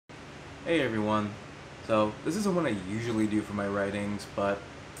Hey everyone. So, this isn't what I usually do for my writings, but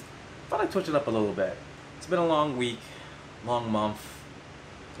I thought I'd switch it up a little bit. It's been a long week, long month,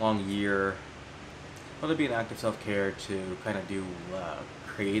 long year. I thought it'd be an act of self-care to kind of do a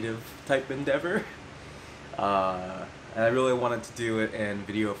creative type endeavor. And I really wanted to do it in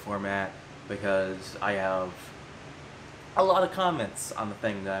video format because I have a lot of comments on the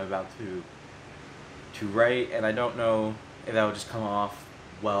thing that I'm about to write, and I don't know if that would just come off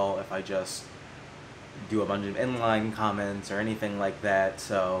well if I just do a bunch of inline comments or anything like that.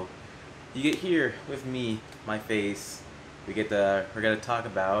 So you get here with me, my face. We're gonna talk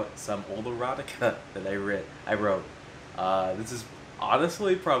about some old erotica that I wrote. This is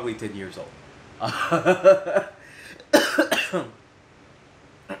honestly probably 10 years old.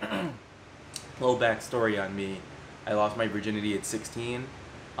 Little backstory on me. I lost my virginity at 16.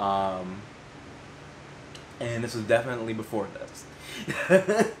 Um, and this was definitely before this.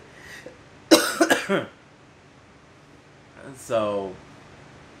 So,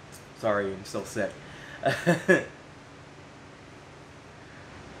 sorry, I'm still sick.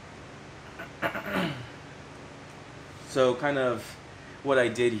 So, kind of what I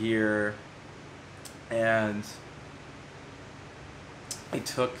did here, and I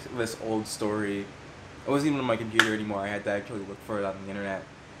took this old story. It wasn't even on my computer anymore. I had to actually look for it on the internet.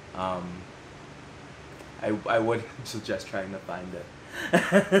 Um, I wouldn't suggest trying to find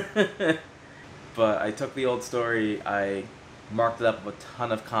it. But I took the old story, I marked it up with a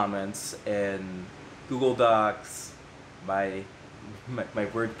ton of comments in Google Docs, my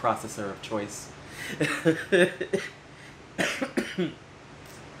word processor of choice.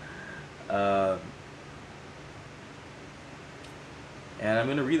 um, and I'm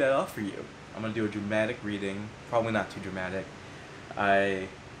gonna read that off for you. I'm gonna do a dramatic reading, probably not too dramatic. And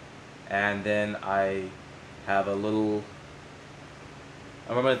then I have a little.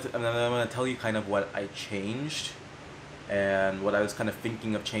 I'm gonna tell you kind of what I changed and what I was kind of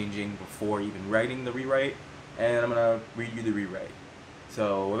thinking of changing before even writing the rewrite, and I'm gonna read you the rewrite.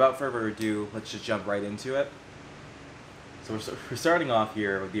 So without further ado, let's just jump right into it. So we're starting off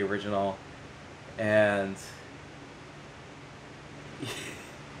here with the original, and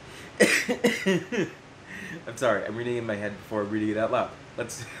I'm sorry, I'm reading it in my head before reading it out loud.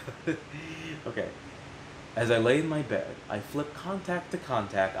 Let's okay. As I lay in my bed, I flip contact to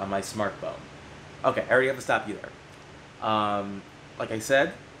contact on my smartphone. Okay, I already have to stop you there. Like I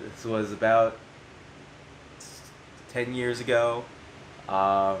said, this was about 10 years ago,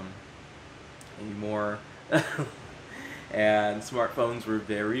 maybe more. And smartphones were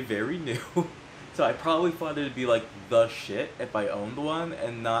very, very new. So I probably thought it'd be like the shit if I owned one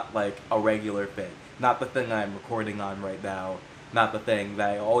and not like a regular thing. Not the thing I'm recording on right now. Not the thing that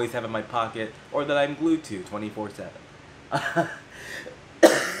I always have in my pocket or that I'm glued to 24/7.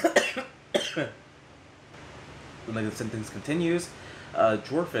 When the sentence continues,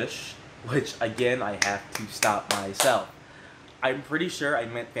 Dwarfish, which again I have to stop myself. I'm pretty sure I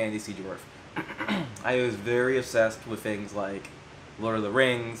meant fantasy dwarf. I was very obsessed with things like Lord of the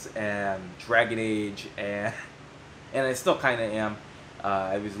Rings and Dragon Age, and I still kind of am.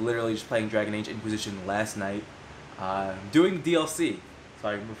 I was literally just playing Dragon Age Inquisition last night, doing the DLC, so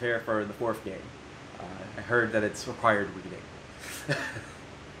I can prepare for the fourth game. I heard that it's required reading.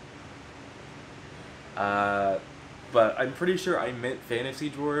 But I'm pretty sure I meant fantasy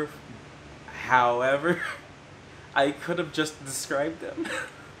dwarf. However, I could have just described them.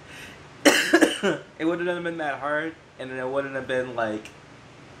 It wouldn't have been that hard, and it wouldn't have been like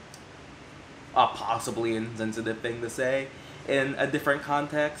a possibly insensitive thing to say in a different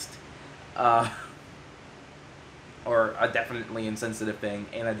context, or a definitely insensitive thing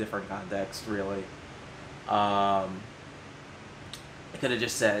in a different context, really. I could have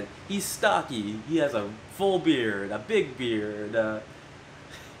just said, he's stocky, he has a full beard, a big beard,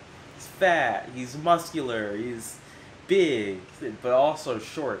 he's fat, he's muscular, he's big, but also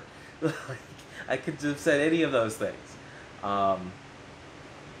short. I could have said any of those things.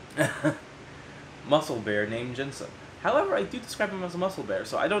 Muscle bear named Jensen. However, I do describe him as a muscle bear,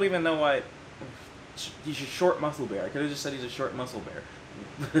 so I don't even know why he's a short muscle bear. I could have just said he's a short muscle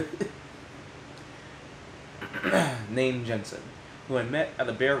bear. Named Jensen, who I met at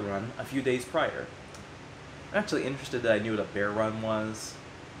a bear run a few days prior. I'm actually interested that I knew what a bear run was.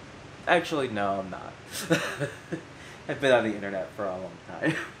 Actually, no, I'm not. I've been on the internet for a long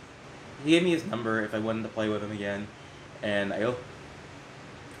time. He gave me his number if I wanted to play with him again, and oh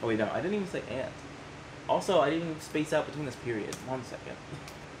wait, no, I didn't even say and. Also, I didn't even space out between this period. 1 second.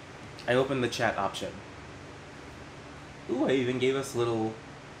 I opened the chat option. Ooh, I even gave us little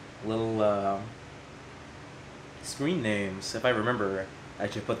screen names, if I remember. I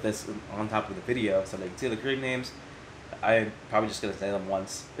should put this on top of the video so they can see the cream names. I'm probably just gonna say them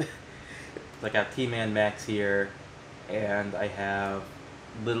once. I got T-Man Max here, and I have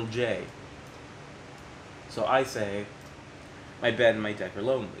Little J. So I say, my bed and my deck are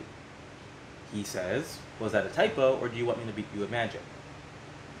lonely. He says, was that a typo, or do you want me to beat you with magic?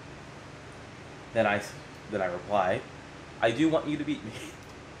 Then I reply, I do want you to beat me.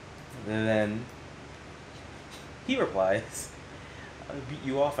 And then he replies, I'll beat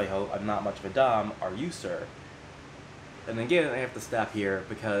you off, I hope. I'm not much of a dom, are you, sir? And again, I have to stop here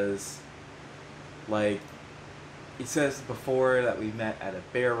because, like, he says before that we met at a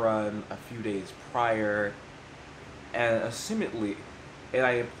bear run a few days prior, and assumedly, and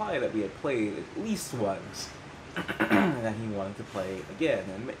I imply that we had played at least once, and that he wanted to play again.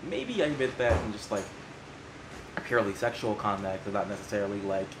 And maybe I meant that in just like a purely sexual context, and not necessarily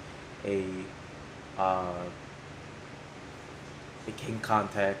like a kink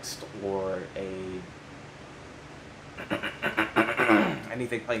context or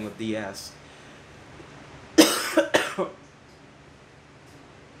anything playing with DS.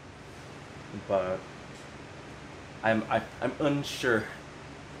 But I'm unsure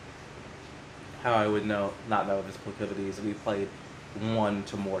how I would not know of his proclivities if we played one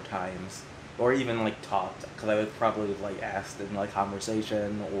to more times, or even like talked, because I would probably like asked in like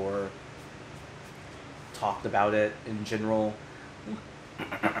conversation or talked about it in general.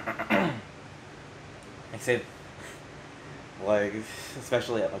 I said, like,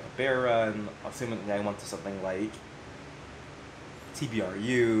 especially at like a bear run, assuming I went to something like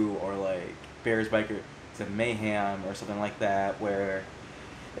TBRU or like Bears Biker to Mayhem or something like that, where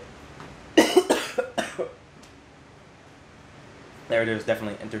there's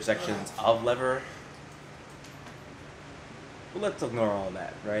definitely intersections of lever. But let's ignore all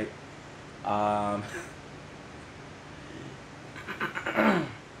that, right?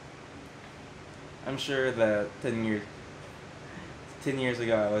 I'm sure that 10 years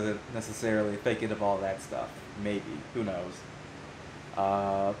ago I wasn't necessarily thinking of all that stuff. Maybe. Who knows?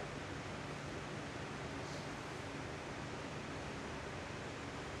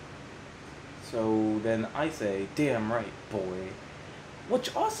 So then I say, damn right, boy.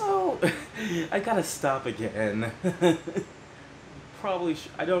 Which also, I gotta stop again. Probably,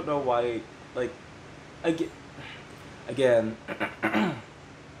 I don't know why, like, again,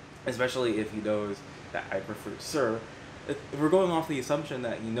 especially if he knows that I prefer sir. If we're going off the assumption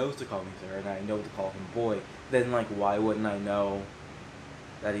that he knows to call me sir and I know to call him boy, then like why wouldn't I know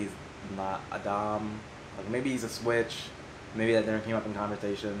that he's not a dom? Like maybe he's a switch, maybe that never came up in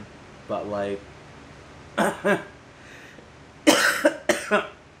conversation, but like but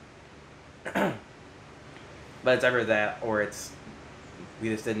it's either that or it's we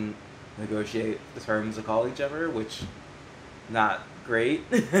just didn't negotiate the terms to call each other, which not great.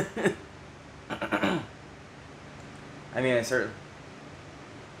 I mean,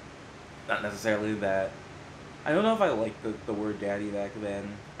 not necessarily that. I don't know if I liked the word daddy back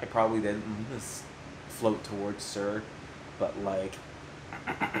then. I probably didn't just float towards sir, but like,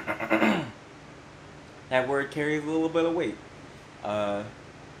 that word carries a little bit of weight. At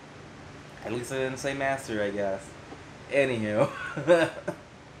least I didn't say master, I guess. Anywho.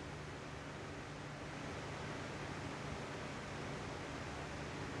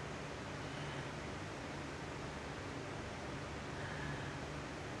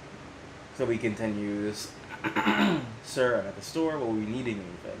 So he continues, sir, I'm at the store, will we be needing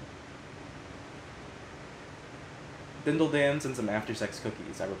anything? Dindle dams and some after sex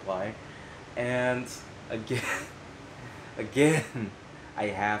cookies, I reply. And again, I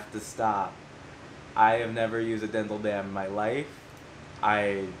have to stop. I have never used a dental dam in my life.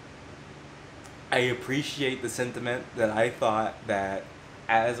 I appreciate the sentiment that I thought that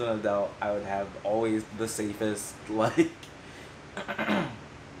as an adult I would have always the safest, like,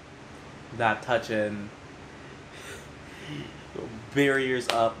 not touching, barriers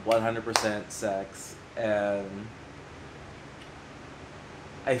up, 100% sex. And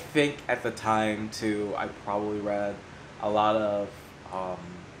I think at the time too, I probably read a lot of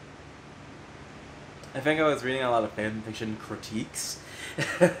I think I was reading a lot of fanfiction critiques.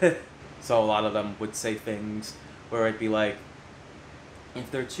 So a lot of them would say things where it'd be like,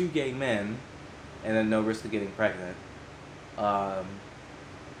 if they're two gay men and then no risk of getting pregnant,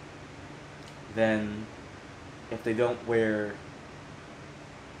 then if they don't wear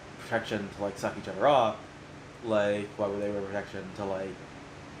protection to like suck each other off, like why would they wear protection to like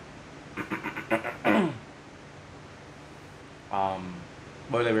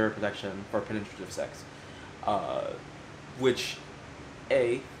why would they wear protection for penetrative sex? Which,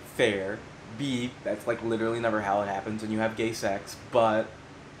 A, fair, B, that's like literally never how it happens when you have gay sex, but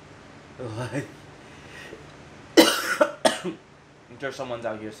like I'm sure someone's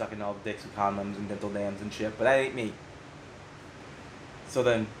out here sucking all the dicks with condoms and dental dams and shit, but that ain't me. So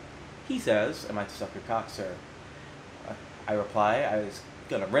then he says, "Am I to suck your cock, sir?" I reply, "I was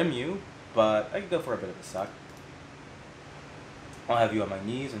gonna rim you, but I could go for a bit of a suck. I'll have you on my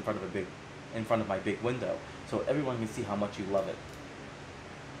knees in front of my big window, so everyone can see how much you love it."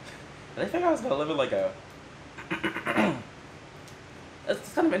 And I think I was gonna live it like a.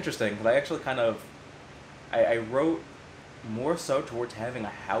 It's kind of interesting, because I actually I wrote more so towards having a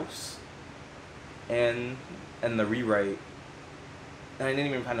house, and the rewrite, and I didn't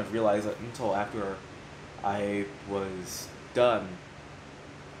even kind of realize it until after I was done.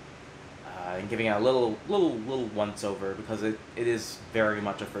 And giving it a little once over, because it is very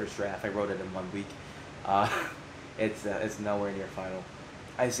much a first draft. I wrote it in 1 week. It's nowhere near final.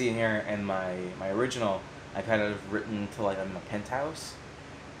 I see in here in my original, I kind of written to like I'm in a penthouse.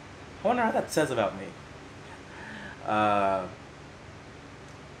 I wonder how that says about me.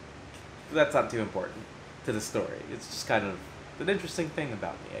 That's not too important to the story. It's just kind of an interesting thing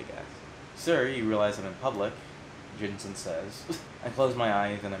about me, I guess. "Sir, you realize I'm in public," Jensen says. I close my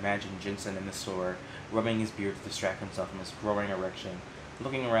eyes and imagine Jensen in the store, rubbing his beard to distract himself from his growing erection,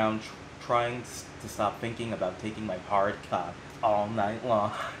 looking around, trying to stop thinking about taking my hard cock all night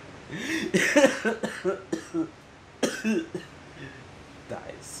long.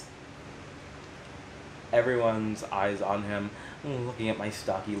 Dies. Everyone's eyes on him, looking at my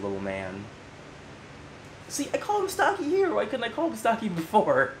stocky little man. See, I call him stocky here. Why couldn't I call him stocky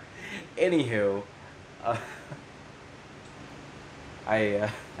before? Anywho, I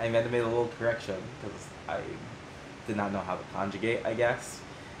meant to make a little correction, because I did not know how to conjugate, I guess.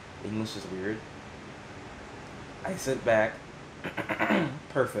 English is weird. I sit back,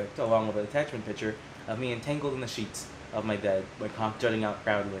 perfect, along with an attachment picture of me entangled in the sheets of my bed, my cock jutting out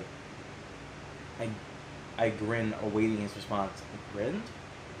proudly. I grin, awaiting his response. I grinned?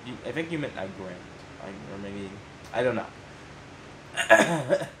 I think you meant I grinned. Or maybe, I don't know.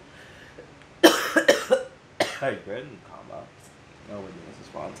 I grinned, comma. No, wait, his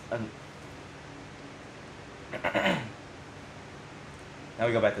response. Now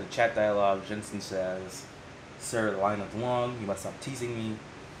we go back to the chat dialogue. Jensen says, "Sir, the line is long. You must stop teasing me."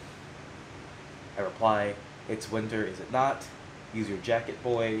 I reply, "It's winter, is it not? Use your jacket,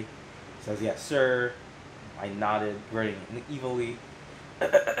 boy." He says, "Yes, sir." I nodded, grinning evilly.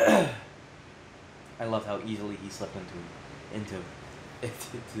 I love how easily he slipped into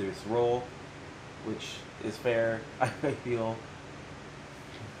this role, which is fair. I feel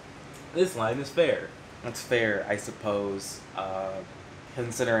this line is fair. It's fair, I suppose,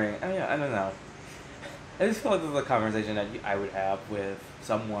 considering, I don't know. I just feel like this is a conversation that I would have with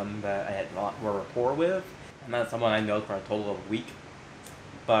someone that I had a lot more rapport with, and not someone I know for a total of a week.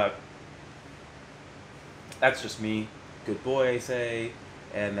 But that's just me. Good boy, I say.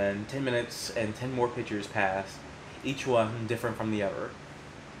 And then 10 minutes and 10 more pictures pass, each one different from the other.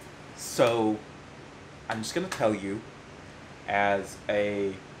 So I'm just gonna tell you, as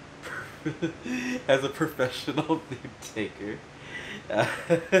a as a professional nude taker,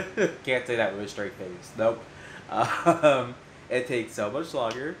 can't say that with a straight face. Nope. It takes so much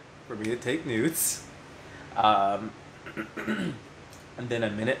longer for me to take nudes, and then a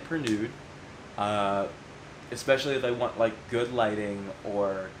minute per nude. Especially if I want like good lighting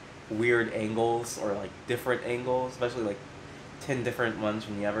or weird angles or like different angles, especially like 10 different ones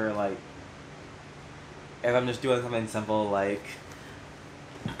from the other. Like, if I'm just doing something simple like,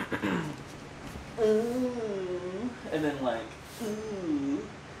 and then like,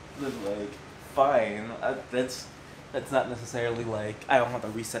 then like, fine. That's not necessarily like, I don't have to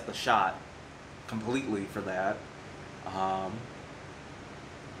reset the shot completely for that.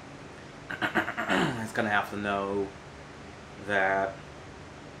 It's gonna have to know that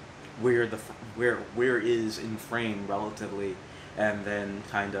where is in frame relatively, and then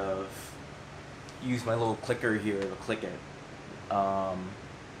kind of use my little clicker here to click it.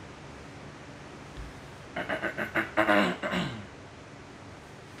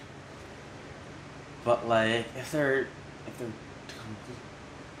 But like, if they're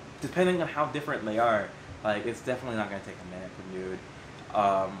depending on how different they are, like, it's definitely not gonna take a minute per nude.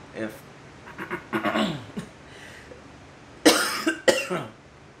 If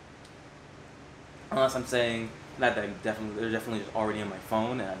unless I'm saying not that they're definitely just already in my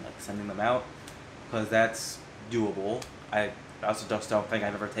phone and I'm like sending them out, because that's doable. I also just don't think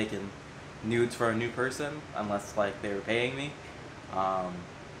I've ever taken nudes for a new person unless like they were paying me.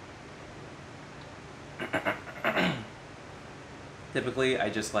 Typically I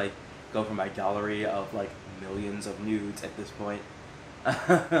just like go from my gallery of like millions of nudes at this point.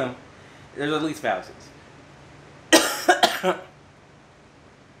 There's at least thousands. I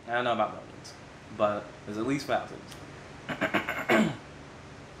don't know about millions, but there's at least thousands.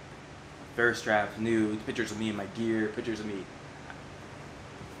 Thirst traps, nudes, pictures of me in my gear, pictures of me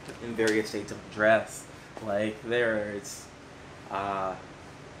in various states of dress. Like, there's a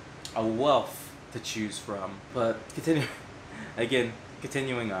wealth to choose from. But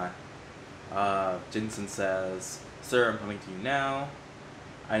continuing on. Jensen says, "Sir, I'm coming to you now."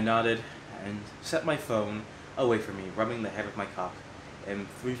 I nodded and set my phone away from me, rubbing the head of my cock and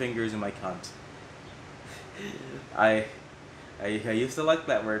 3 fingers in my cunt. I used to like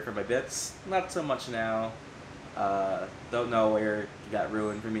that word for my bits, not so much now. Don't know where it got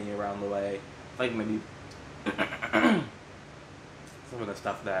ruined for me around the way. Like maybe some of the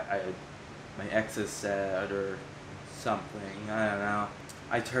stuff that my exes said or something, I don't know.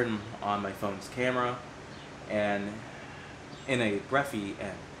 I turned on my phone's camera and in a breathy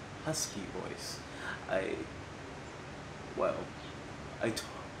and husky voice, I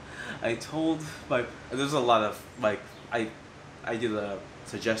told my, there's a lot of, like, I do the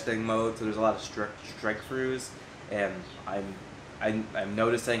suggesting mode, so there's a lot of strike throughs, and I'm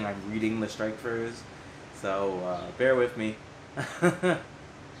noticing I'm reading the strike throughs, so bear with me.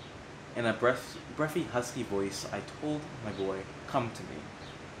 In a breathy husky voice, I told my boy, "Come to me."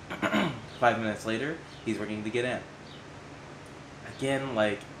 5 minutes later, he's working to get in. Again,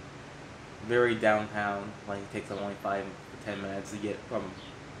 like, very downtown, like it takes only 5 to 10 minutes to get from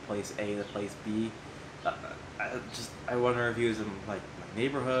place A to place B. I wonder if he was in like my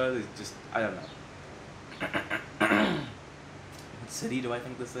neighborhood. It's just, I don't know. What city do I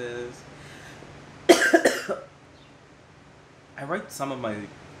think this is?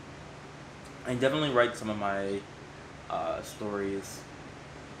 I definitely write some of my stories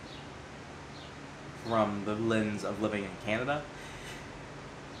from the lens of living in Canada.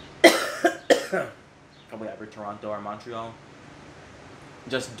 Probably either Toronto or Montreal.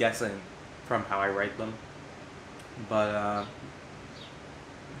 Just guessing from how I write them. But,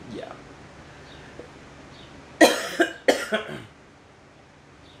 yeah.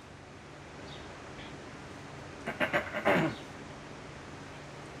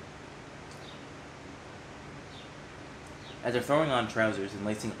 After throwing on trousers and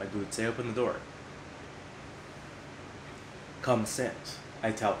lacing up my boots, I open the door. "Come sit,"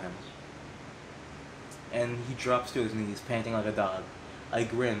 I tell him. And he drops to his knees, panting like a dog. I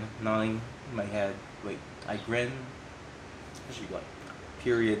grin, nodding my head. Wait, I grin. Actually, like,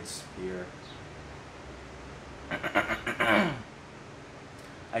 periods here.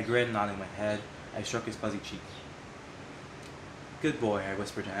 I grin, nodding my head. I stroke his fuzzy cheek. "Good boy," I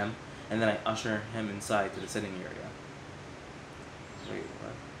whisper to him, and then I usher him inside to the sitting area. Wait,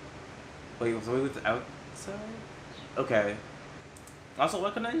 what? Wait, so we went outside? Okay. Also,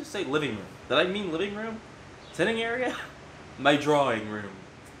 why couldn't I just say living room? Did I mean living room? Sitting area? My drawing room.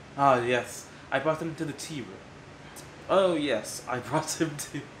 Ah, yes. I brought him to the tea room. Oh, yes. I brought him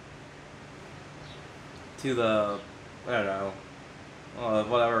to the, I don't know,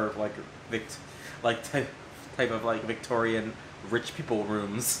 whatever, like type of like Victorian rich people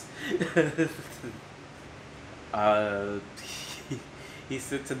rooms. He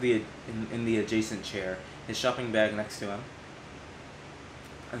sits in the adjacent chair, his shopping bag next to him.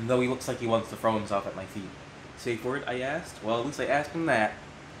 And though he looks like he wants to throw himself at my feet. "Safe word?" I asked. "Well, at least I asked him that."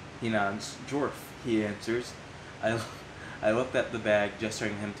 He nods. "Dwarf," he answers. I looked at the bag,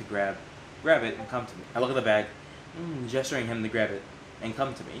 gesturing him to grab it and come to me. I look at the bag, gesturing him to grab it and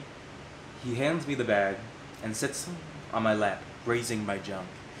come to me. He hands me the bag and sits on my lap, raising my junk.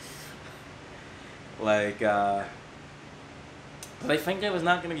 Like, did I think I was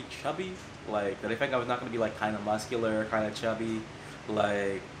not gonna be chubby? Like, did I think I was not gonna be like kind of muscular, kind of chubby?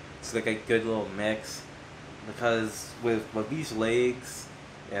 Like, it's like a good little mix. Because with these legs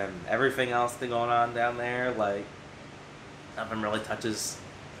and everything else going on down there, like, nothing really touches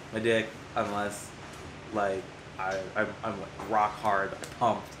my dick unless, like, I'm like rock hard,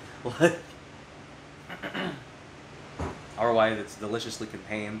 pumped. Like, otherwise it's deliciously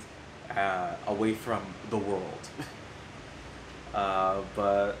contained away from the world.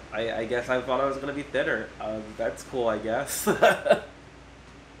 But I guess I thought I was gonna be thinner. That's cool, I guess.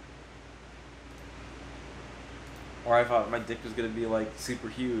 Or I thought my dick was gonna be like super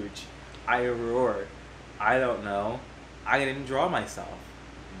huge. I roar. I don't know. I didn't draw myself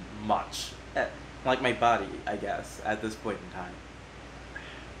much. Like my body, I guess, at this point in time.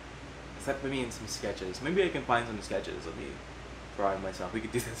 Except maybe in some sketches. Maybe I can find some sketches of me drawing myself. We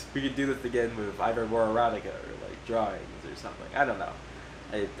could do this. We could do this again with either more erotica or like drawings or something. I don't know.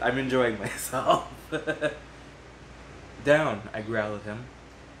 I'm enjoying myself. Down, I growl at him.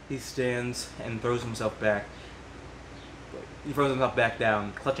 He stands and throws himself back. He throws himself back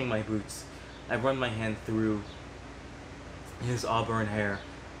down, clutching my boots. I run my hand through his auburn hair.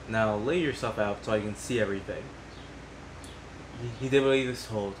 Now lay yourself out so I can see everything. He did what he was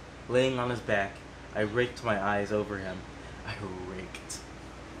told. Laying on his back, I raked my eyes over him. I raked.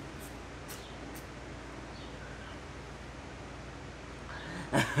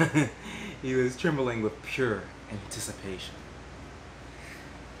 He was trembling with pure anticipation.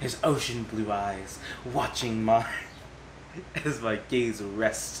 His ocean blue eyes watching mine as my gaze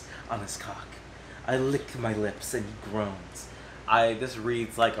rests on his cock. I lick my lips and he groans. This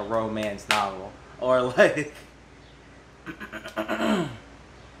reads like a romance novel, or like,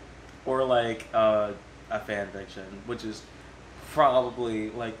 or like a fan fiction, which is probably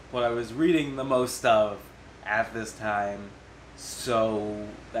like what I was reading the most of at this time. So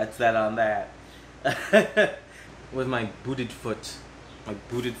that's that on that. With my booted foot. My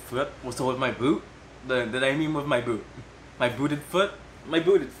booted foot? What's with my boot? Did I mean with my boot? My booted foot? My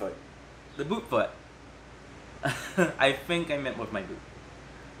booted foot. The boot foot. I think I meant with my boot.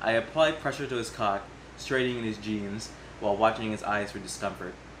 I applied pressure to his cock, straightening his jeans, while watching his eyes for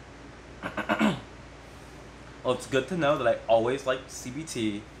discomfort. Well, it's good to know that I always liked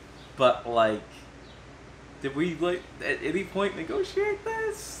CBT, but like, did we like at any point negotiate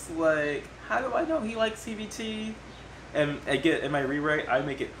this? Like, how do I know he likes CBT? And again, in my rewrite, I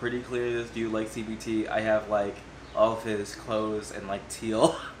make it pretty clear this dude likes CBT. I have like all of his clothes and like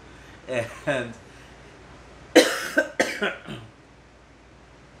teal, and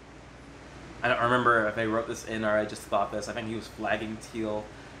I don't remember if I wrote this in or I just thought this. I think he was flagging teal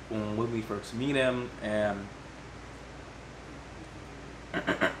when we first meet him, and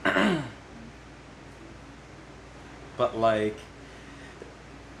but like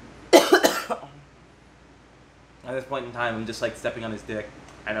at this point in time, I'm just like stepping on his dick.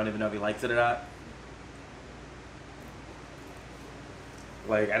 I don't even know if he likes it or not.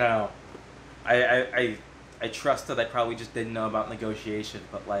 Like, I don't know. I trust that I probably just didn't know about negotiation,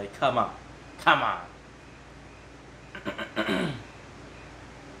 but like, come on. Come on.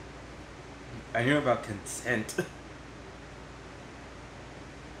 I knew about consent.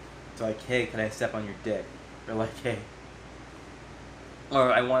 So like, hey, can I step on your dick? Or like, hey.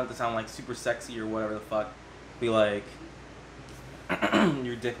 Or I want it to sound like super sexy or whatever the fuck. Be like,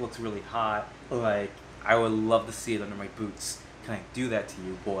 your dick looks really hot. Like, I would love to see it under my boots. Can I do that to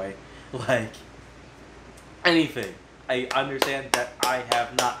you, boy? Like, anything. I understand that I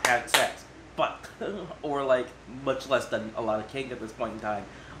have not had sex, but, or like, much less than a lot of kink at this point in time.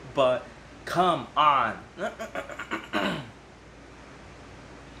 But, come on.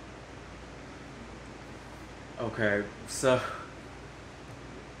 Okay, so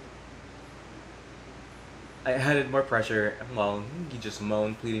I added more pressure, well, he just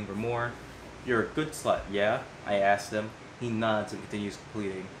moaned, pleading for more. You're a good slut, yeah? I asked him. He nods and continues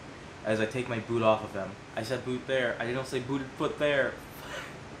pleading. As I take my boot off of him. I said boot there. I didn't say booted foot there.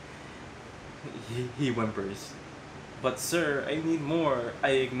 He whimpers. But sir, I need more. I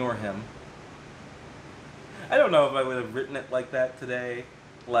ignore him. I don't know if I would have written it like that today.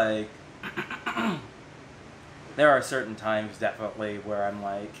 Like, there are certain times definitely where I'm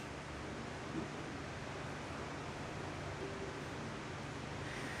like,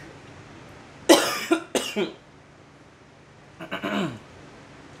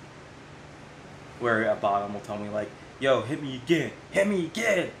 where a bottom will tell me like, yo, hit me again,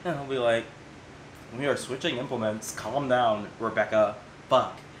 and I'll be like, we are switching implements, calm down, Rebecca,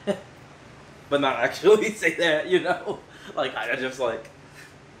 fuck. But not actually say that, you know? Like, I just like,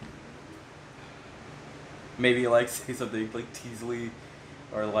 maybe like say something like teasily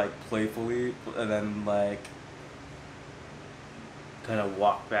or like playfully, and then like kind of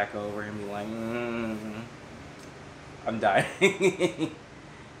walk back over and be like, I'm dying.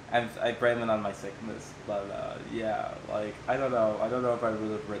 I blame it on my sickness, but yeah, like, I don't know if I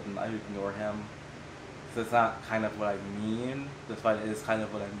would have written I ignore him, because it's not kind of what I mean, despite it is kind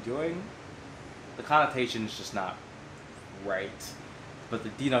of what I'm doing. The connotation is just not right, but the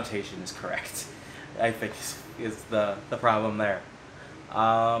denotation is correct. I think is the problem there.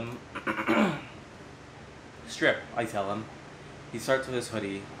 Strip, I tell him. He starts with his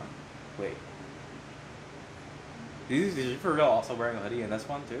hoodie. Wait. Is he for real also wearing a hoodie in this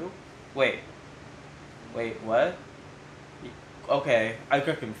one too? Wait, what? Okay, I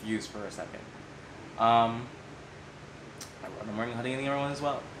got confused for a second. I'm wearing a hoodie in the other one as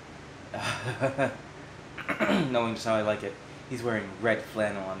well. Knowing just how I like it. He's wearing red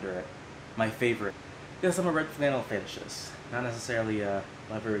flannel under it. My favorite. Yes, I'm a red flannel fetishist. Not necessarily a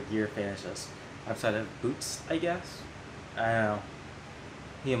whenever gear finishes. Outside of boots, I guess? I don't know.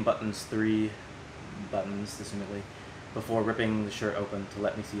 He unbuttons 3 buttons, assumedly, before ripping the shirt open to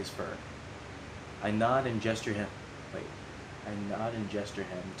let me see his fur. I nod and gesture him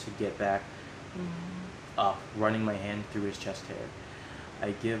to get back up, running my hand through his chest hair.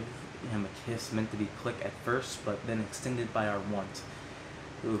 I give him a kiss meant to be quick at first, but then extended by our want.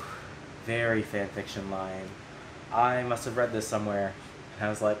 Ooh, very fanfiction line. I must have read this somewhere, and I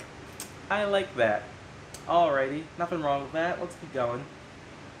was like, I like that. Alrighty, nothing wrong with that, let's keep going.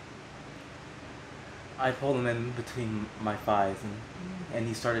 I pulled him in between my thighs, and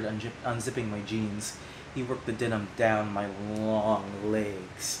he started unzipping my jeans. He worked the denim down my long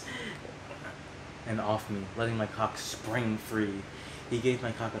legs and off me, letting my cock spring free. He gave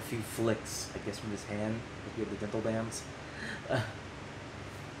my cock a few flicks, I guess with his hand, like he had the dental dams.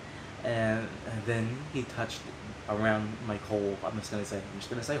 And then he touched around my hole. I'm just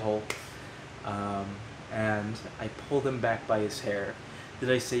gonna say hole. And I pulled him back by his hair. Did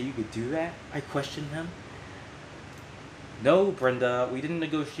I say you could do that? I questioned him. No, Brenda, we didn't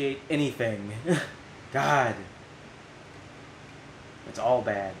negotiate anything. God. It's all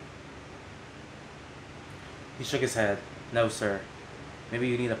bad. He shook his head. No, sir. Maybe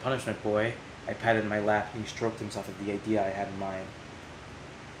you need a punishment, boy. I patted my lap and he stroked himself at the idea I had in mind.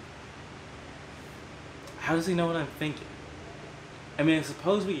 How does he know what I'm thinking? I mean, I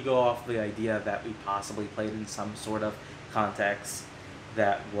suppose we could go off the idea that we possibly played in some sort of context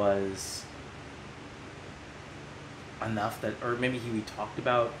that was enough that, or maybe we talked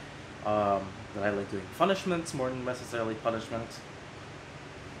about that I like doing punishments more than necessarily punishments.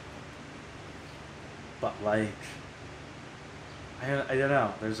 But like, I don't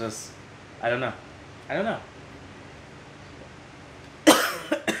know. There's just, I don't know.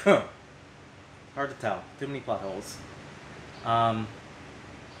 Hard to tell. Too many plot holes.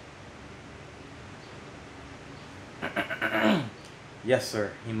 Yes,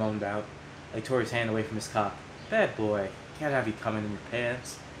 sir, he moaned out. I tore his hand away from his cock. Bad boy. Can't have you coming in your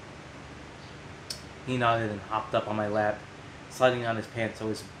pants. He nodded and hopped up on my lap, sliding on his pants so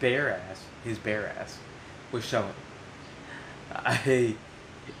his bare ass, was showing. I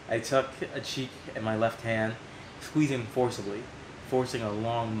took a cheek in my left hand, squeezing forcibly drawing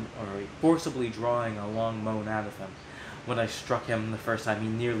a long moan out of him. When I struck him the first time, he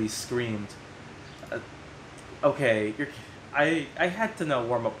nearly screamed. Okay, I had to know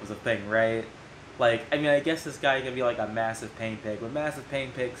warm-up was a thing, right? Like, I mean, I guess this guy can be like a massive pain pig, but massive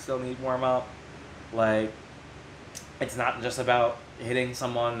pain pigs still need warm-up. Like, it's not just about hitting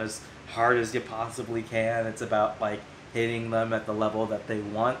someone as hard as you possibly can, it's about, like, hitting them at the level that they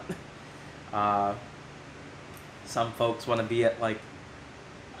want. Some folks want to be at, like,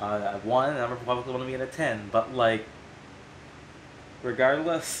 a 1, and other folks want to be at a 10, but, like,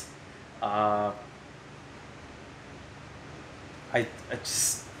 regardless, I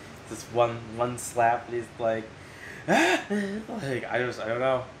just, this one slap, and he's like, like, I don't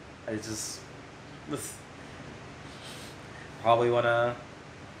know,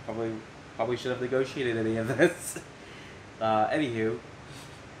 probably should have negotiated any of this. Anywho,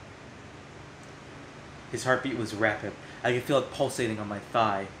 his heartbeat was rapid. I could feel it pulsating on my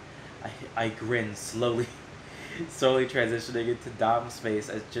thigh. I grinned, slowly transitioning into Dom space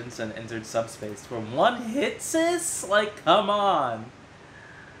as Jensen entered subspace. From one hit, sis? Like, come on.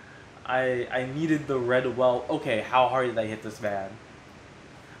 I needed the red welt. Okay, how hard did I hit this man?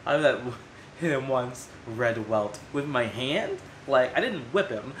 I hit him once, red welt. With my hand? Like, I didn't whip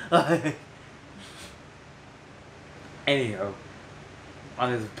him. Anyhow,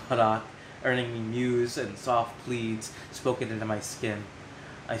 on his buttock, earning me mews and soft pleads spoken into my skin.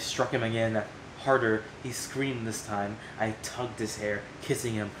 I struck him again, harder. He screamed this time. I tugged his hair,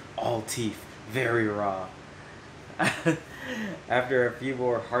 kissing him, all teeth, very raw. After a few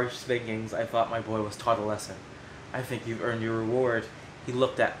more harsh spankings, I thought my boy was taught a lesson. I think you've earned your reward. He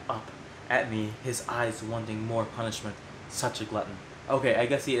looked up at me, his eyes wanting more punishment. Such a glutton. Okay, I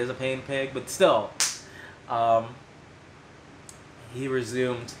guess he is a pain pig, but still. He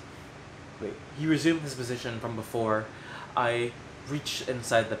resumed his position from before. I reached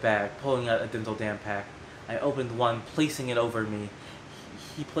inside the bag, pulling out a dental dam pack. I opened one, placing it over me.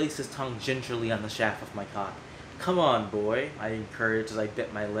 He placed his tongue gingerly on the shaft of my cock. Come on, boy, I encouraged as I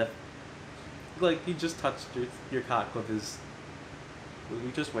bit my lip. Like, he just touched your cock with his...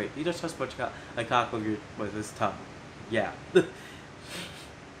 He just touched my cock with his tongue. Yeah. I'm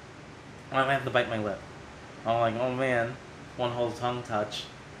gonna have to bite my lip. I'm like, oh man, one whole tongue touch.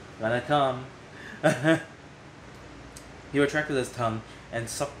 Gonna come. He retracted his tongue and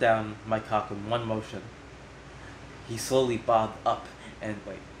sucked down my cock in one motion. He slowly bobbed up and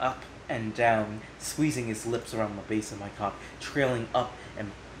up and down, squeezing his lips around the base of my cock, trailing up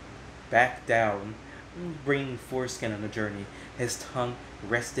and back down, bringing foreskin on a journey, his tongue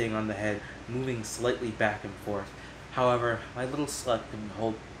resting on the head, moving slightly back and forth. However, my little slut couldn't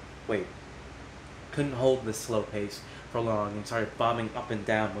hold this slow pace for long and started bobbing up and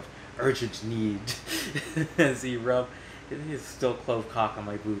down with urgent need as he rubbed his still clove cock on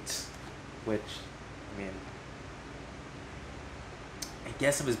my boots, which, I mean, I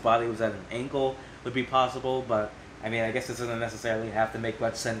guess if his body was at an angle would be possible, but I mean, I guess this doesn't necessarily have to make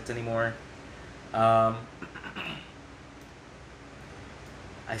much sense anymore. I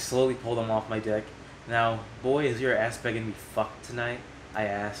slowly pulled him off my dick. Now, boy, is your ass begging to be fucked tonight? I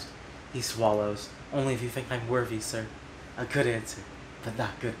asked. He swallows. Only if you think I'm worthy, sir. A good answer, but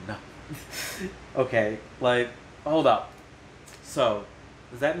not good enough. Okay, hold up. So,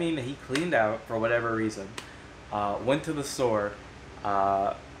 does that mean that he cleaned out for whatever reason, went to the store,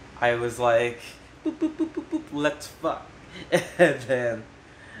 I was like, boop, boop, boop, boop, boop, let's fuck. And then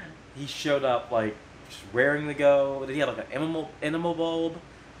he showed up, just raring to go. Did he have, an animal bulb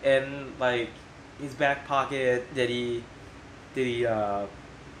in, his back pocket? Did he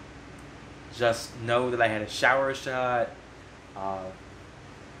just know that I had a shower shot?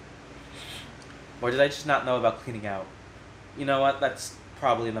 Or did I just not know about cleaning out? You know what? That's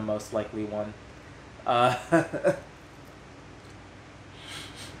probably the most likely one.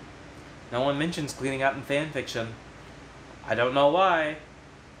 No one mentions cleaning out in fanfiction. I don't know why.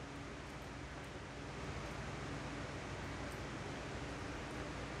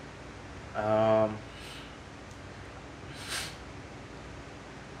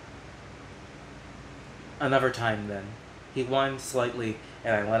 Another time then. He whined slightly,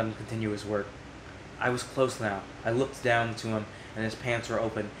 and I let him continue his work. I was close now. I looked down to him, and his pants were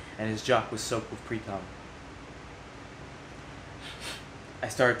open, and his jock was soaked with pre-cum. I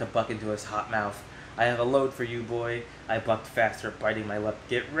started to buck into his hot mouth. I have a load for you, boy. I bucked faster, biting my lip.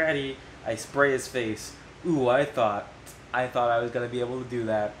 Get ready. I spray his face. Ooh, I thought I was going to be able to do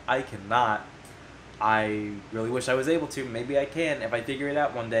that. I cannot. I really wish I was able to. Maybe I can. If I figure it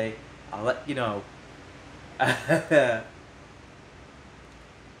out one day, I'll let you know.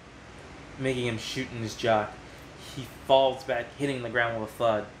 Making him shoot in his jock. He falls back, hitting the ground with a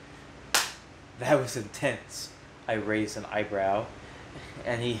thud. That was intense. I raised an eyebrow,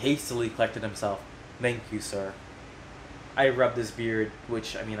 and he hastily collected himself. Thank you, sir. I rubbed his beard,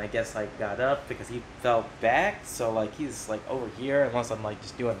 which, I mean, I guess I got up because he fell back, so, he's, over here, unless I'm,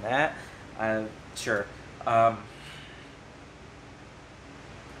 just doing that. Sure.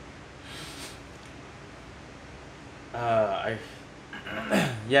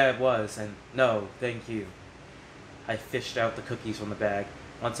 Yeah, it was, and no, thank you. I fished out the cookies from the bag.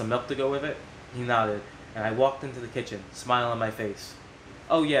 Want some milk to go with it? He nodded, and I walked into the kitchen, smile on my face.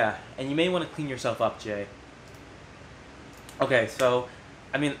 Oh yeah, and you may want to clean yourself up, Jay. Okay, so,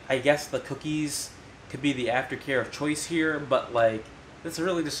 I mean, I guess the cookies could be the aftercare of choice here, but, this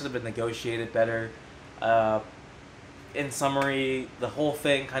really just should have been negotiated better. In summary, the whole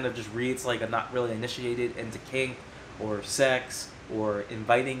thing kind of just reads like I'm not really initiated into kink, or sex, or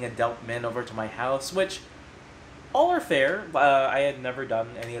inviting adult men over to my house, which all are fair. I had never done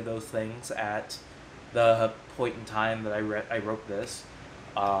any of those things at the point in time that I wrote this.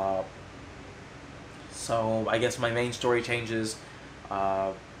 So I guess my main story changes.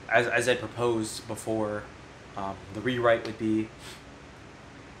 As I proposed before, the rewrite would be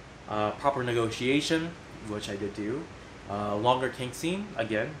proper negotiation, which I did do. Longer kink scene,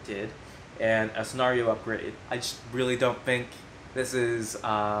 again, did. And a scenario upgrade. I just really don't think this is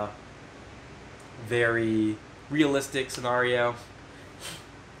a very realistic scenario.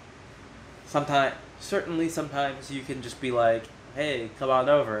 Sometimes you can just be like, hey, come on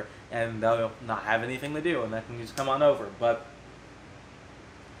over, and they'll not have anything to do, and they can just come on over. But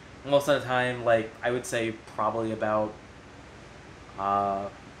most of the time, I would say probably about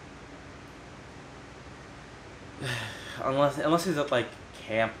unless it's at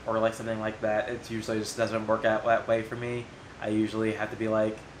camp or something like that, it usually just doesn't work out that way for me. I usually have to be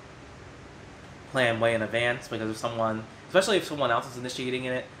plan way in advance, because especially if someone else is initiating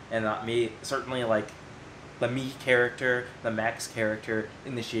in it and not me. Certainly the me character, the Max character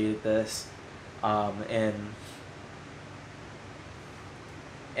initiated this in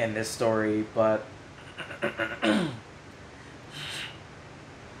this story, but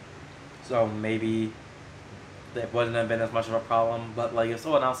so maybe that wouldn't have been as much of a problem. But if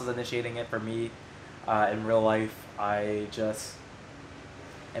someone else is initiating it for me in real life, I just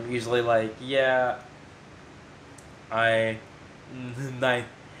am usually yeah,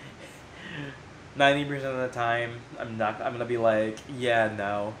 90% of the time, I'm gonna be like, yeah,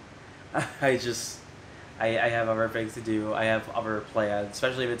 no. I just, I have other things to do. I have other plans,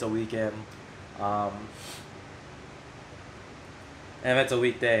 especially if it's a weekend. Um, and if it's a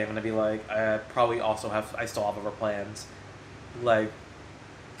weekday, I'm gonna be like, I still have other plans. Like,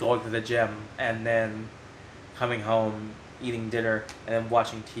 going to the gym, and then coming home, eating dinner, and then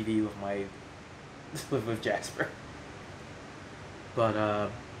watching TV with my, with Jasper. But,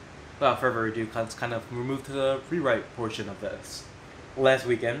 without further ado, let's kind of move to the rewrite portion of this. Last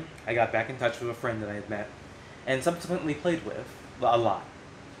weekend, I got back in touch with a friend that I had met, and subsequently played with a lot,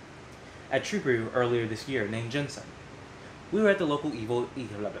 at True Brew earlier this year, named Gential. We were at the local Eagles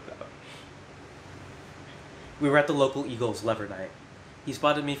lever night. He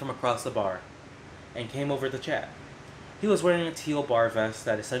spotted me from across the bar, and came over to chat. He was wearing a teal bar vest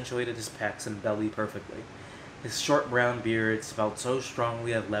that accentuated his pecs and belly perfectly. His short brown beard smelled so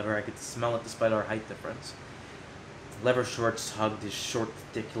strongly of leather I could smell it despite our height difference. Leather shorts hugged his short,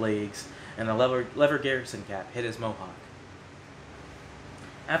 thick legs, and a leather garrison cap hid his mohawk.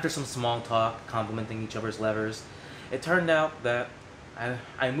 After some small talk, complimenting each other's levers, it turned out that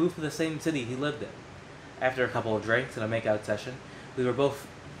I moved to the same city he lived in. After a couple of drinks and a makeout session, we were both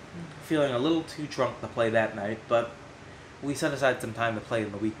feeling a little too drunk to play that night, but we set aside some time to play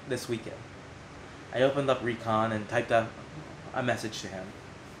this weekend. I opened up Recon and typed a message to him.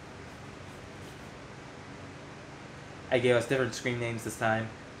 I gave us different screen names this time.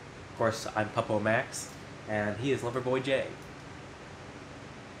 Of course, I'm Puppo Max, and he is Loverboy J.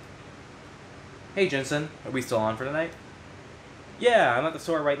 Hey Jensen, are we still on for tonight? Yeah, I'm at the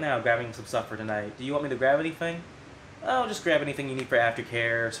store right now grabbing some stuff for tonight. Do you want me to grab anything? Oh, just grab anything you need for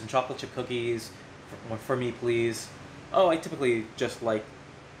aftercare, some chocolate chip cookies, for me please. Oh, I typically just like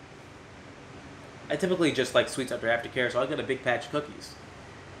sweets after aftercare, so I'll get a big patch of cookies.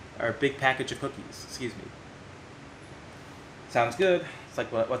 Or a big package of cookies, excuse me. Sounds good. It's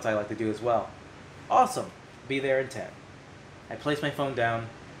like what I like to do as well. Awesome. Be there in 10. I placed my phone down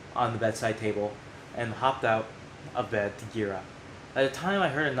on the bedside table and hopped out of bed to gear up. By the time I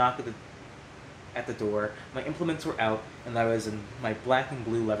heard a knock at the door, my implements were out and I was in my black and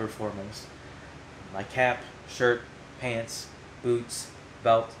blue leather formals. My cap, shirt, pants, boots,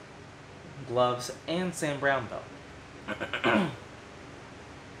 belt, gloves, and Sam Brown belt.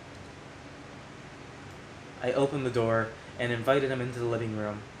 I opened the door and invited him into the living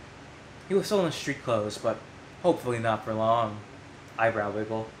room. He was still in his street clothes, but hopefully not for long. Eyebrow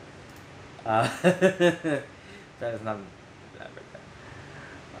wiggle. That is not that right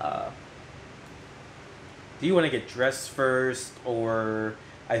there. Do you want to get dressed first, or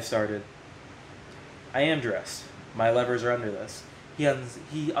I started? I am dressed. My levers are under this. He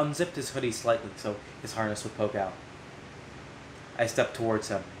unzipped his hoodie slightly so his harness would poke out. I stepped towards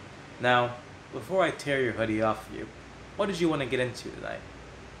him. Now, before I tear your hoodie off of you, what did you want to get into tonight?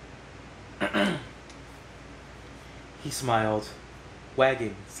 He smiled,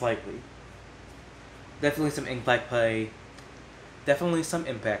 wagging slightly. Definitely some impact play,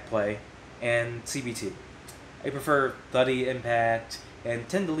 and CBT. I prefer thuddy impact, and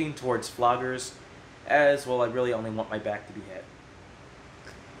tend to lean towards floggers, as well I really only want my back to be hit.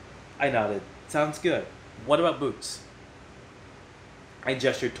 I nodded. Sounds good. What about boots? I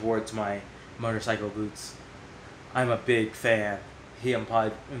gestured towards my motorcycle boots. I'm a big fan, he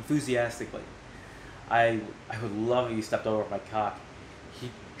implied enthusiastically. I would love if you stepped over my cock.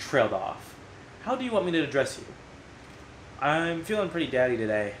 He trailed off. How do you want me to address you? I'm feeling pretty daddy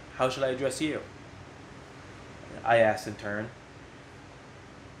today. How should I address you? I asked in turn.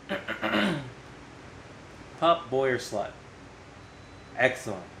 Pup, boy, or slut?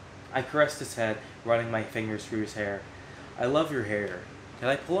 Excellent. I caressed his head, running my fingers through his hair. I love your hair. Can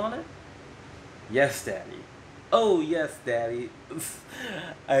I pull on it? Yes, Daddy. Oh, yes, Daddy.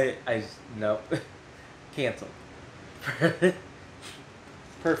 Nope. Cancelled.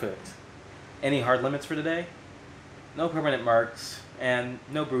 Perfect. Any hard limits for today? No permanent marks, and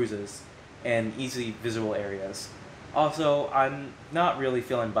no bruises, and easy visual areas. Also, I'm not really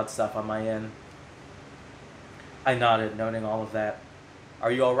feeling butt stuff on my end. I nodded, noting all of that.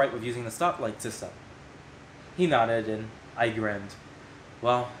 Are you alright with using the stoplight system? He nodded, and I grinned.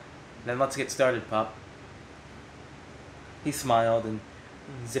 Well, then let's get started, pup. He smiled and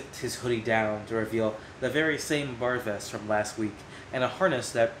zipped his hoodie down to reveal the very same bar vest from last week, and a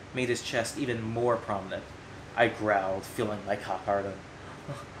harness that made his chest even more prominent. I growled, feeling like cock hardened.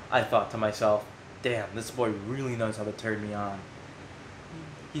 I thought to myself, damn, this boy really knows how to turn me on.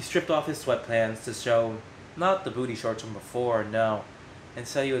 He stripped off his sweatpants to show not the booty shorts from before, no, and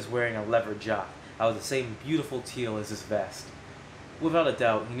said he was wearing a leather jock out of the same beautiful teal as his vest. Without a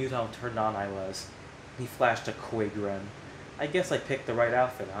doubt, he knew how turned on I was. He flashed a coy grin. I guess I picked the right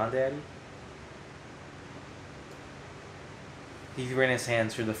outfit, huh, Daddy? He ran his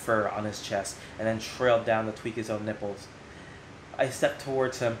hands through the fur on his chest and then trailed down to tweak his own nipples. I stepped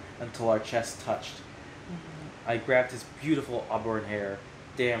towards him until our chests touched. I grabbed his beautiful auburn hair.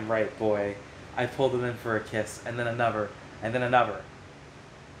 Damn right, boy. I pulled him in for a kiss, and then another, and then another.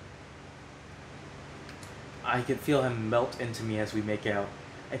 I could feel him melt into me as we make out.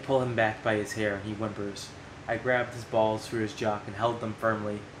 I pull him back by his hair, and he whimpers. I grabbed his balls through his jock and held them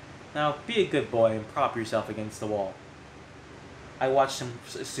firmly. Now, be a good boy and prop yourself against the wall. I watched him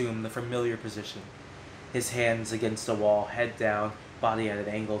assume the familiar position. His hands against the wall, head down, body at an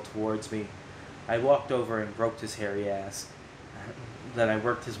angle towards me. I walked over and groped his hairy ass. Then I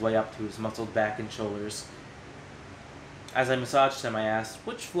worked his way up to his muscled back and shoulders. As I massaged him, I asked,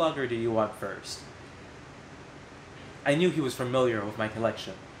 "Which flogger do you want first?" I knew he was familiar with my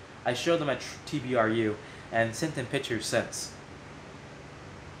collection. I showed him at TBRU and sent him pictures since.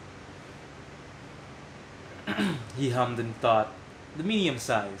 He hummed and thought, "The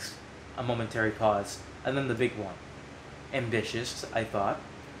medium-sized." A momentary pause, and then the big one. Ambitious, I thought.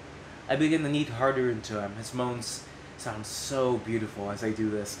 I began to knead harder into him. His moans sound so beautiful as I do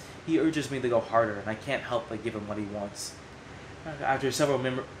this. He urges me to go harder, and I can't help but give him what he wants. After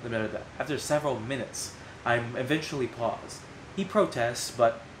several minutes, I'm eventually paused. He protests,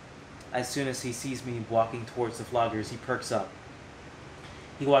 but as soon as he sees me walking towards the floggers, he perks up.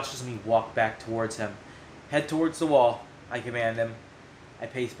 He watches me walk back towards him. "Head towards the wall," I command him. I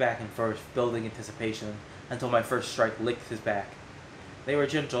pace back and forth, building anticipation, until my first strike licked his back. They were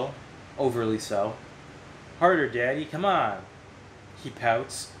gentle, overly so. "Harder, Daddy, come on!" He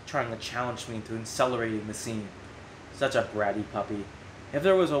pouts, trying to challenge me into accelerating the scene. Such a bratty puppy. If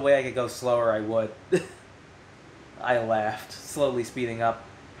there was a way I could go slower, I would. I laughed, slowly speeding up.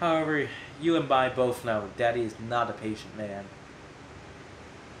 However, you and I both know Daddy is not a patient man.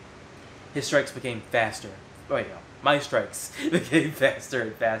 His strikes became faster. Wait, no. My strikes became faster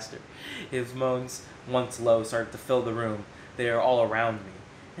and faster. His moans, once low, started to fill the room. They are all around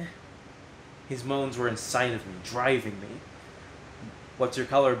me. His moans were inside of me, driving me. "What's your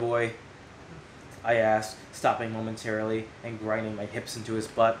color, boy?" I asked, stopping momentarily and grinding my hips into his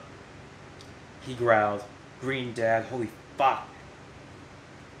butt. He growled, "Green, Dad, holy fuck."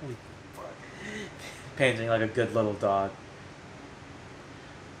 Holy fuck. Panting like a good little dog.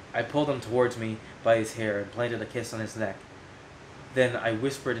 I pulled him towards me by his hair and planted a kiss on his neck. Then I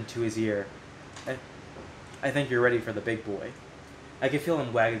whispered into his ear, I think you're ready for the big boy." I could feel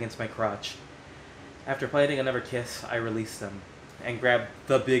him wag against my crotch. After planting another kiss, I released him and grabbed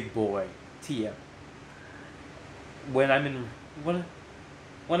the big boy, Tia. When I'm in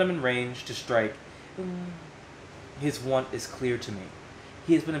range to strike, his want is clear to me.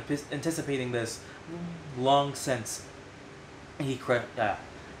 He has been anticipating this long since He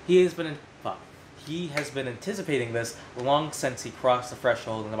has been anticipating this long since he crossed the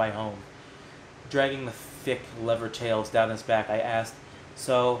threshold into my home. Dragging the thick leather tails down his back, I asked,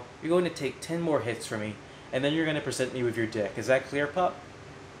 "So, you're going to take 10 more hits from me, and then you're going to present me with your dick. Is that clear, pup?"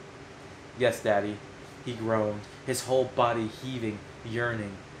 "Yes, Daddy," he groaned, his whole body heaving,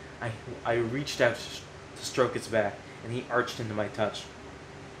 yearning. I reached out to stroke his back, and he arched into my touch.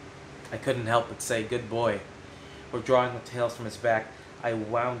 I couldn't help but say, "Good boy." Withdrawing the tails from his back, I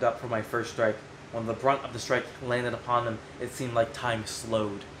wound up for my first strike. When the brunt of the strike landed upon him, it seemed like time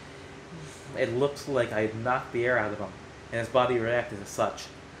slowed. It looked like I had knocked the air out of him, and his body reacted as such.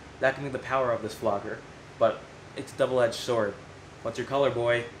 That can be the power of this flogger, but it's a double-edged sword. "What's your color,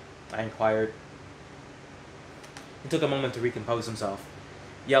 boy?" I inquired. He took a moment to recompose himself.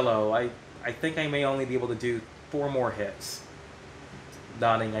 "Yellow. I think I may only be able to do 4 more hits."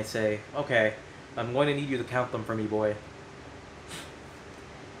 Nodding, I say, "Okay, I'm going to need you to count them for me, boy."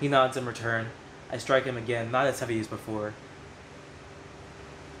 He nods in return. I strike him again, not as heavy as before.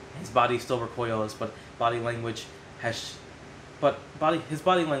 His body still recoils, but his body language has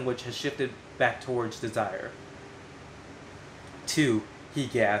shifted back towards desire. 2, he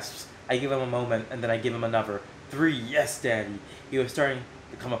gasps. I give him a moment, and then I give him another. 3, yes, Daddy. He was starting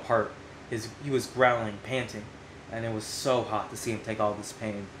to come apart. He was growling, panting, and it was so hot to see him take all this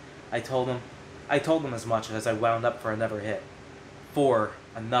pain. I told him as much as I wound up for another hit. 4,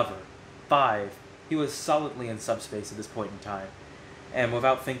 another. 5. He was solidly in subspace at this point in time. And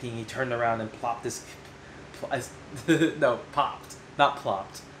without thinking, he turned around and plopped his... no, popped. Not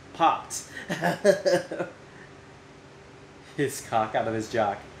plopped. Popped. His cock out of his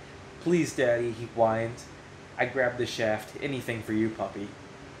jock. "Please, Daddy," he whined. I grabbed the shaft. "Anything for you, puppy."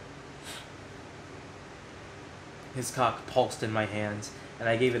 His cock pulsed in my hands, and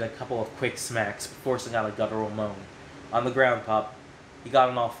I gave it a couple of quick smacks, forcing out a guttural moan. On the ground, pup. He got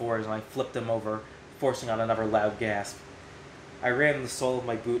on all fours, and I flipped him over, forcing out another loud gasp. I ran the sole of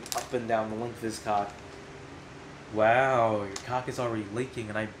my boot up and down the length of his cock. Wow, your cock is already leaking,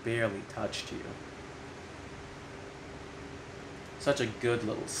 and I barely touched you. Such a good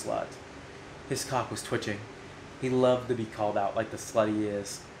little slut. His cock was twitching. He loved to be called out like the slut he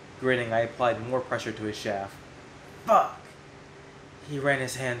is. Grinning, I applied more pressure to his shaft. Fuck! He ran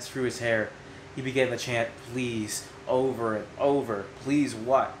his hands through his hair. He began to chant, please, over and over. Please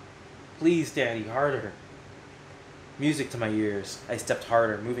what? Please, Daddy, harder. Music to my ears. I stepped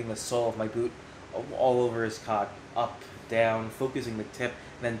harder, moving the sole of my boot all over his cock, up, down, focusing the tip,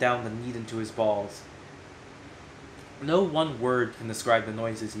 and then down the knead into his balls. No one word can describe the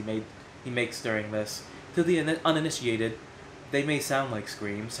noises he makes during this. To the uninitiated, they may sound like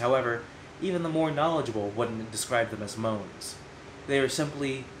screams. However, even the more knowledgeable wouldn't describe them as moans. They are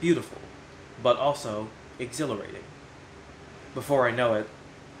simply beautiful, but also exhilarating. Before I know it,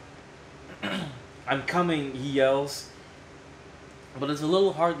 I'm coming, he yells, but it's a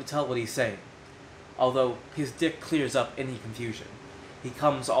little hard to tell what he's saying, although his dick clears up any confusion. He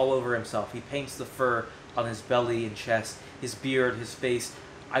comes all over himself. He paints the fur on his belly and chest, his beard, his face.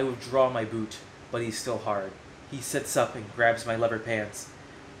 I withdraw my boot, but he's still hard. He sits up and grabs my leather pants.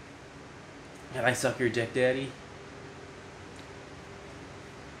 Can I suck your dick, Daddy?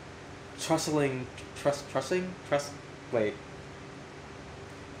 Wait.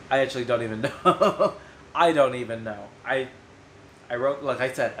 I actually don't even know. I don't even know. I wrote, like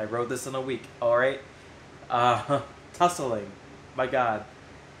I said, I wrote this in a week, alright? Tussling. My God.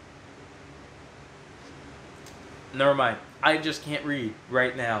 Never mind. I just can't read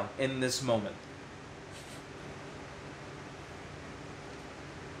right now, in this moment.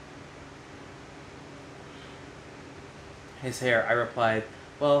 His hair, I replied,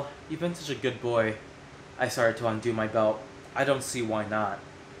 well, you've been such a good boy. I started to undo my belt. I don't see why not.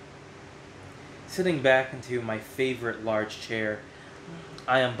 Sitting back into my favorite large chair,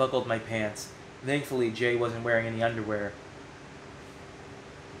 I unbuckled my pants. Thankfully, Jay wasn't wearing any underwear.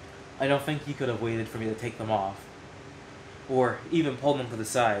 I don't think he could have waited for me to take them off, or even pulled them to the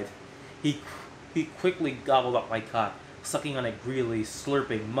side. He quickly gobbled up my cock, sucking on it greedily,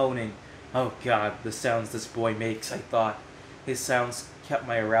 slurping, moaning. Oh God, the sounds this boy makes, I thought. His sounds kept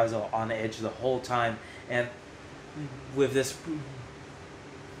my arousal on edge the whole time, and with this...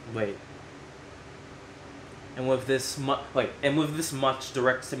 And with this much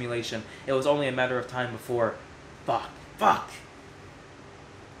direct stimulation, it was only a matter of time before... Fuck!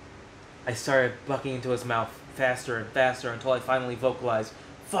 I started bucking into his mouth faster and faster until I finally vocalized,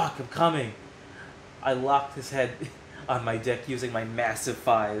 fuck, I'm coming! I locked his head on my dick using my massive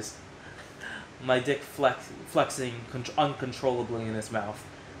thighs. My dick flexing uncontrollably in his mouth.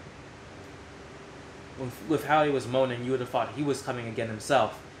 With how he was moaning, you would have thought he was coming again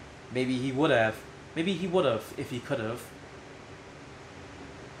himself. Maybe he would have if he could have.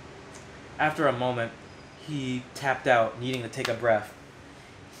 After a moment, he tapped out, needing to take a breath.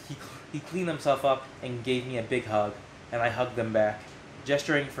 He cleaned himself up and gave me a big hug, and I hugged him back.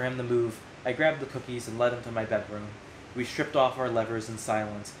 Gesturing for him to move, I grabbed the cookies and led him to my bedroom. We stripped off our levers in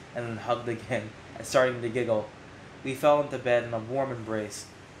silence, and then hugged again, and starting to giggle. We fell into bed in a warm embrace,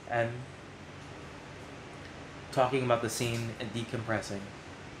 and talking about the scene and decompressing.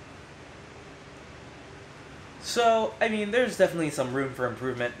 So, I mean, there's definitely some room for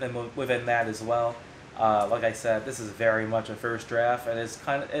improvement within that as well. Like I said, this is very much a first draft, and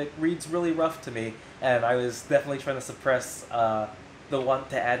it reads really rough to me, and I was definitely trying to suppress the want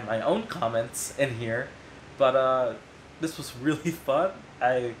to add my own comments in here, but this was really fun.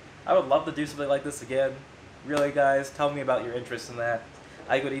 I would love to do something like this again. Really, guys, tell me about your interest in that.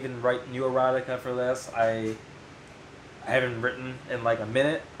 I could even write new erotica for this. I haven't written in like a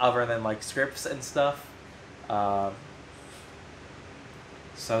minute, other than like scripts and stuff. So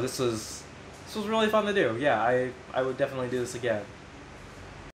this was really fun to do. Yeah, I would definitely do this again.